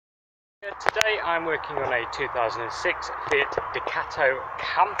Today I'm working on a 2006 Fiat Ducato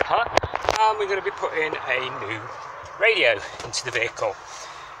camper, and we're going to be putting a new radio into the vehicle.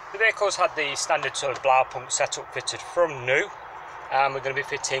 The vehicle's had the standard sort of blower pump setup fitted from new, and we're going to be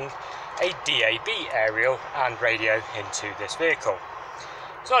fitting a DAB aerial and radio into this vehicle.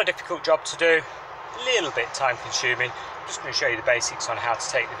 It's not a difficult job to do, a little bit time consuming. I'm just going to show you the basics on how to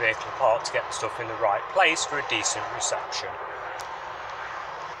take the vehicle apart to get the stuff in the right place for a decent reception.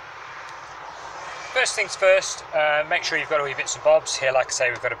 First things first, make sure you've got all your bits and bobs. Here, like I say,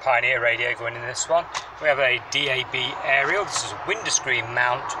 we've got a Pioneer radio going in this one. We have a DAB aerial. This is a window screen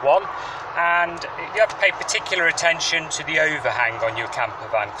mount one, and you have to pay particular attention to the overhang on your camper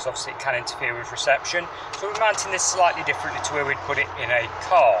van because obviously it can interfere with reception. So we're mounting this slightly differently to where we'd put it in a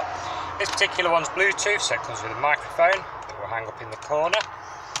car. This particular one's Bluetooth, so it comes with a microphone that will hang up in the corner.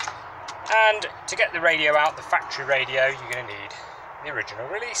 And to get the radio out, the factory radio, you're going to need the original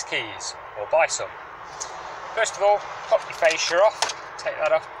release keys, or buy some. First of all, pop your fascia off, take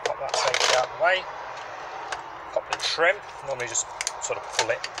that off, pop that safety out of the way, pop the trim, normally just sort of pull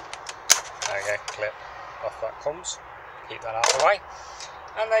it, there you go, clip, off that comes, keep that out of the way,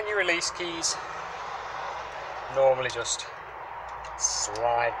 and then your release keys, normally just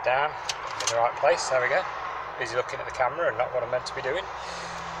slide down in the right place, there we go, busy looking at the camera and not what I'm meant to be doing,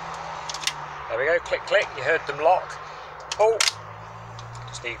 there we go, click click, you heard them lock, pull.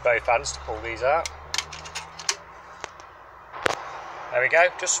 Just need both hands to pull these out. There we go,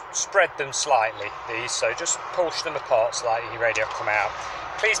 just spread them slightly, these, so just push them apart slightly, your radio will come out.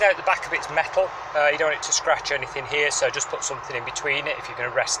 Please note the back of it's metal, you don't want it to scratch anything here, so just put something in between it if you're going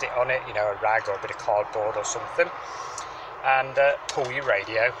to rest it on it, you know, a rag or a bit of cardboard or something, and pull your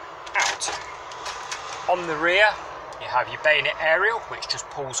radio out. On the rear, you have your bayonet aerial, which just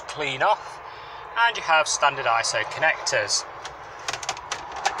pulls clean off, and you have standard ISO connectors.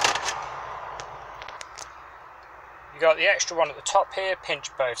 You've got the extra one at the top here, pinch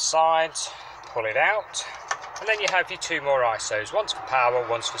both sides, pull it out, and then you have your two more ISOs, one's for power,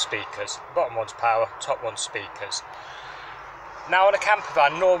 one's for speakers. The bottom one's power, top one's speakers. Now on a camper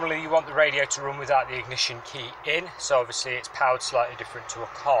van, normally you want the radio to run without the ignition key in, so obviously it's powered slightly different to a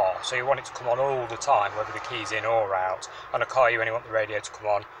car, so you want it to come on all the time, whether the key's in or out. On a car you only want the radio to come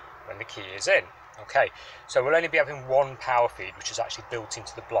on when the key is in. Okay, so we'll only be having one power feed, which is actually built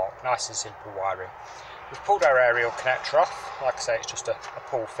into the block, nice and simple wiring. We've pulled our aerial connector off, like I say it's just a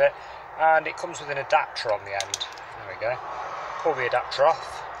pull fit, and it comes with an adapter on the end. There we go. Pull the adapter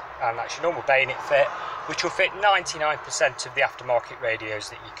off, and that's your normal bayonet fit, which will fit 99% of the aftermarket radios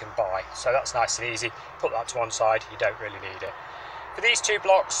that you can buy. So that's nice and easy. Put that to one side, you don't really need it. For these two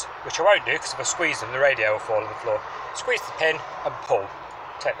blocks, which I won't do because if I squeeze them the radio will fall on the floor, squeeze the pin and pull.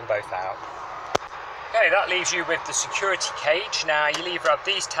 Take them both out. Okay, that leaves you with the security cage. Now you lever have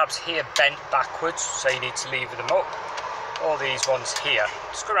these tabs here bent backwards, so you need to lever them up. All these ones here.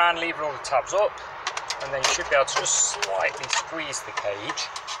 Just go around, lever all the tabs up, and then you should be able to just slightly squeeze the cage,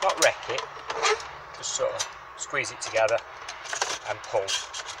 not wreck it, just sort of squeeze it together and pull.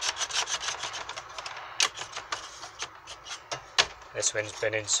 This one's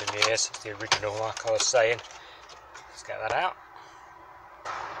been in some years, it's the original like I was saying. Let's get that out.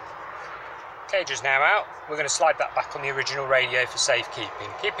 Cage is now out. We're going to slide that back on the original radio for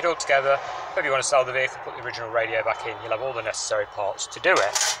safekeeping. Keep it all together. If you want to sell the vehicle, put the original radio back in. You'll have all the necessary parts to do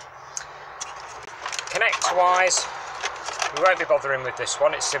it. Connector wise, we won't be bothering with this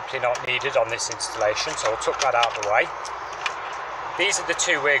one. It's simply not needed on this installation, so I'll tuck that out of the way. These are the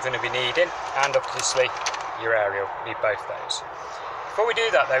two we're going to be needing, and obviously your aerial. We need both those. Before we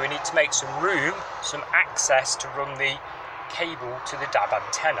do that though, we need to make some room, some access to run the cable to the DAB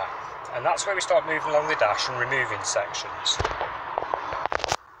antenna. And that's where we start moving along the dash and removing sections.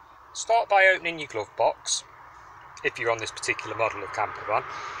 Start by opening your glove box, if you're on this particular model of camper van.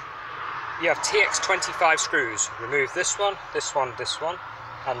 You have TX25 screws. Remove this one, this one, this one,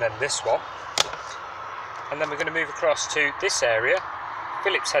 and then this one. And then we're going to move across to this area.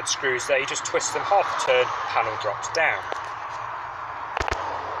 Phillips head screws there, you just twist them half a turn, panel drops down.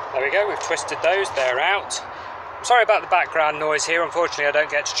 There we go, we've twisted those, they're out. Sorry about the background noise here, unfortunately I don't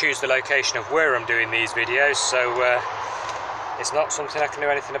get to choose the location of where I'm doing these videos, so it's not something I can do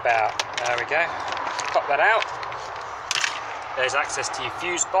anything about. There we go, pop that out. There's access to your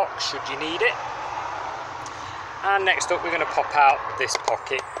fuse box should you need it. And next up we're going to pop out this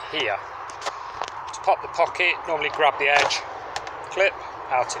pocket here. To pop the pocket, normally grab the edge, clip,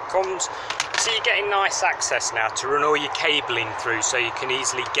 out it comes. So you're getting nice access now to run all your cabling through so you can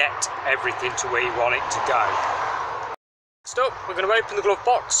easily get everything to where you want it to go. Next up, we're going to open the glove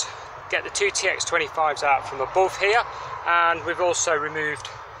box, get the two TX25s out from above here, and we've also removed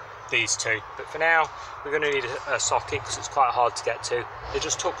these two, but for now we're going to need a socket because it's quite hard to get to. They're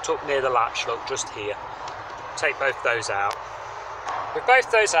just tucked up near the latch, look, just here. Take both those out. With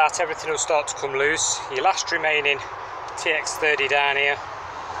both those out, everything will start to come loose. Your last remaining TX30 down here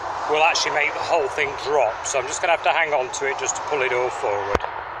will actually make the whole thing drop, so I'm just going to have to hang on to it just to pull it all forward.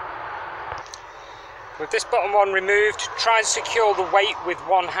 With this bottom one removed, try and secure the weight with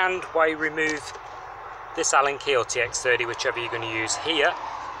one hand while you remove this Allen key or TX30, whichever you're going to use here,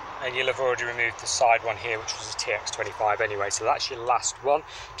 and you'll have already removed the side one here, which was a TX25 anyway, so that's your last one.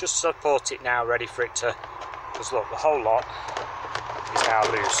 Just support it now, ready for it to, because look, the whole lot is now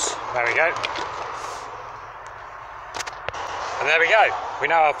loose. There we go. And there we go. We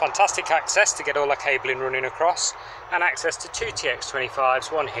now have fantastic access to get all our cabling running across, and access to two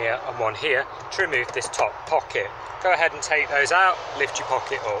TX25s, one here and one here, to remove this top pocket. Go ahead and take those out, lift your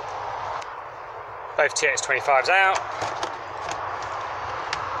pocket up. Both TX25s out,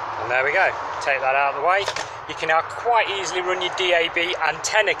 and there we go. Take that out of the way. You can now quite easily run your DAB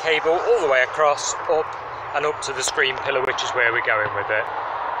antenna cable all the way across, up and up to the screen pillar, which is where we're going with it.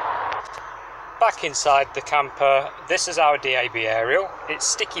 Back inside the camper, this is our DAB aerial. It's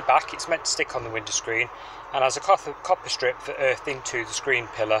sticky back, it's meant to stick on the window screen, and has a copper strip for earthing to the screen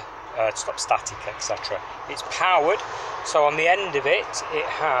pillar to stop static, etc. It's powered, so on the end of it, it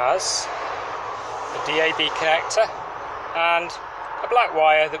has a DAB connector and a black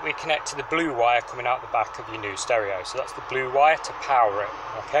wire that we connect to the blue wire coming out the back of your new stereo. So that's the blue wire to power it.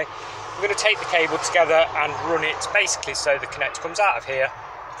 Okay, we're going to take the cable together and run it basically so the connector comes out of here,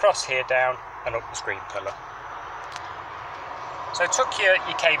 across here, down and up the screen pillar. So tuck your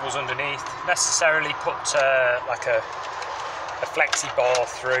cables underneath, necessarily put like a flexi bar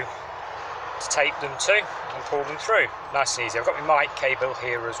through to tape them to and pull them through. Nice and easy. I've got my mic cable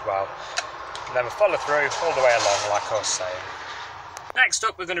here as well. And then we'll follow through all the way along like I was saying. Next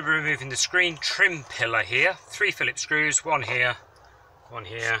up, we're going to be removing the screen trim pillar here. 3 Phillips screws, one here, one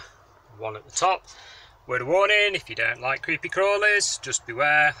at the top. Word of warning, if you don't like creepy crawlers, just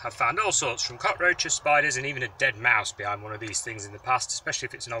beware. I've found all sorts, from cockroaches, spiders and even a dead mouse behind one of these things in the past, especially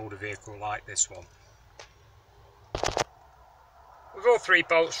if it's an older vehicle like this one. With all 3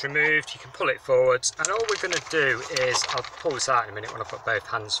 bolts removed, you can pull it forwards, and all we're going to do is, I'll pull this out in a minute when I've got both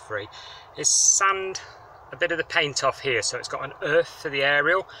hands free, is sand a bit of the paint off here so it's got an earth for the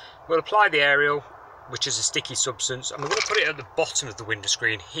aerial. We'll apply the aerial, which is a sticky substance, and we're going to put it at the bottom of the window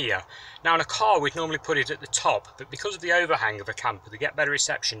screen here. Now in a car we'd normally put it at the top, but because of the overhang of a camper they get better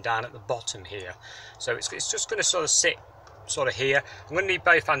reception down at the bottom here. So it's just going to sort of sit sort of here. I'm going to need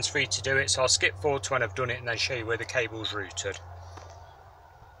both hands free to do it, so I'll skip forward to when I've done it and then show you where the cable's routed.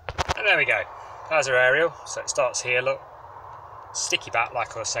 And there we go, there's our aerial. So it starts here, look, sticky back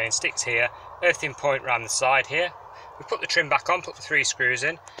like I was saying, sticks here, earthing point around the side here. We put the trim back on, put the 3 screws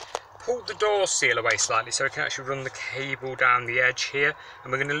in, pull the door seal away slightly so we can actually run the cable down the edge here,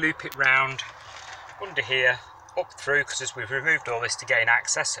 and we're going to loop it round under here, up through, because as we've removed all this to gain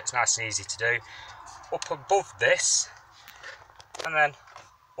access, so it's nice and easy to do, up above this, and then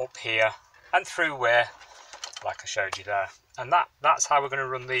up here, and through where, like I showed you there. And that's how we're going to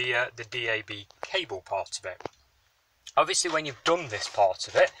run the DAB cable part of it. Obviously when you've done this part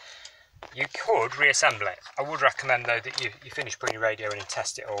of it, you could reassemble it. I would recommend though that you finish putting your radio in and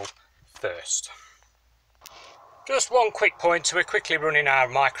test it all first. Just one quick pointer, we're quickly running our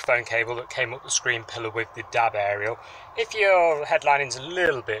microphone cable that came up the screen pillar with the DAB aerial. If your headlining's a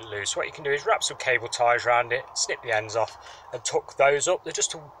little bit loose, what you can do is wrap some cable ties around it, snip the ends off and tuck those up. They're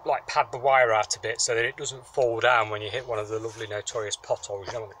just to like pad the wire out a bit so that it doesn't fall down when you hit one of the lovely notorious potholes.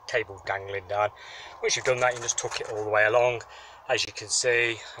 You don't want the cable dangling down. Once you've done that, you can just tuck it all the way along. As you can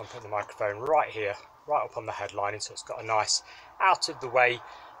see, I'm putting the microphone right here, right up on the headlining, so it's got a nice out of the way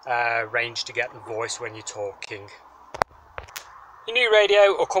range to get the voice when you're talking. Your new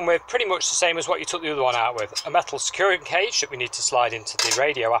radio will come with pretty much the same as what you took the other one out with. A metal securing cage that we need to slide into the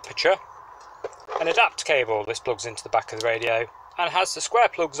radio aperture. An adapter cable, this plugs into the back of the radio and has the square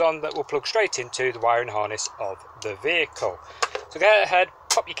plugs on that will plug straight into the wiring harness of the vehicle. So go ahead,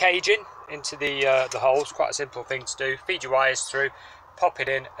 pop your cage into the holes, quite a simple thing to do. Feed your wires through, pop it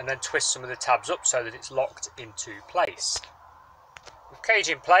in and then twist some of the tabs up so that it's locked into place. With cage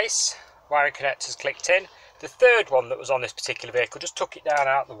in place, wiring connectors clicked in. The third one that was on this particular vehicle, just tuck it down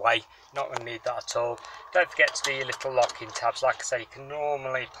out of the way, not going to need that at all. Don't forget to do your little locking tabs. Like I say, you can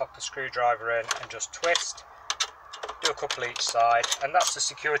normally pop a screwdriver in and just twist, do a couple each side, and that's the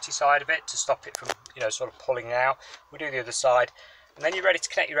security side of it to stop it from, you know, sort of pulling out. We'll do the other side, and then you're ready to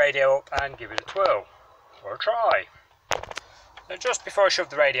connect your radio up and give it a twirl, or a try. So just before I shove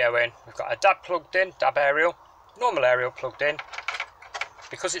the radio in, we've got a DAB plugged in, DAB aerial, normal aerial plugged in,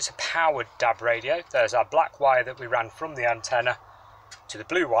 because it's a powered DAB radio, there's our black wire that we ran from the antenna to the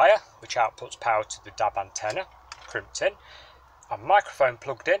blue wire, which outputs power to the DAB antenna, crimped in, our microphone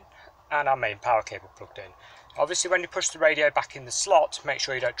plugged in, and our main power cable plugged in. Obviously when you push the radio back in the slot, make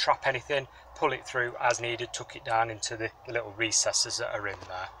sure you don't trap anything, pull it through as needed, tuck it down into the little recesses that are in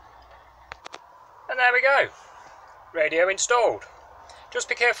there. And there we go, radio installed. Just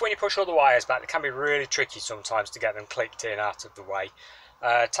be careful when you push all the wires back, they can be really tricky sometimes to get them clicked in out of the way.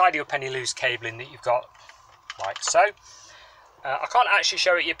 Tidy up any loose cabling that you've got, like so. I can't actually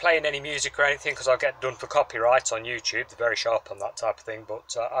show it you playing any music or anything because I'll get done for copyright on YouTube. They're very sharp on that type of thing,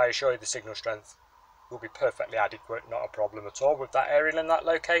 but I assure you the signal strength will be perfectly adequate, not a problem at all with that aerial in that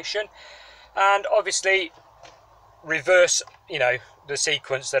location. And obviously reverse, you know, the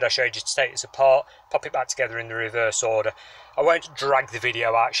sequence that I showed you to take this apart, pop it back together in the reverse order. I won't drag the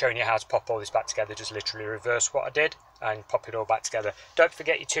video out showing you how to pop all this back together, just literally reverse what I did and pop it all back together. Don't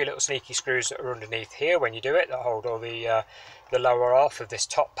forget your two little sneaky screws that are underneath here when you do it, that hold all the lower half of this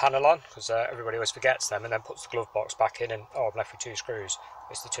top panel on, because everybody always forgets them and then puts the glove box back in and, oh, I'm left with two screws.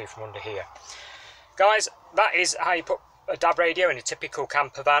 It's the two from under here. Guys, that is how you put a DAB radio in a typical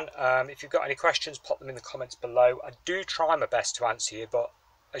camper van. If you've got any questions, pop them in the comments below. I do try my best to answer you, but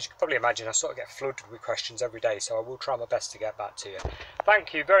as you can probably imagine, I sort of get flooded with questions every day, so I will try my best to get back to you.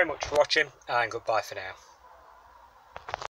 Thank you very much for watching, and goodbye for now.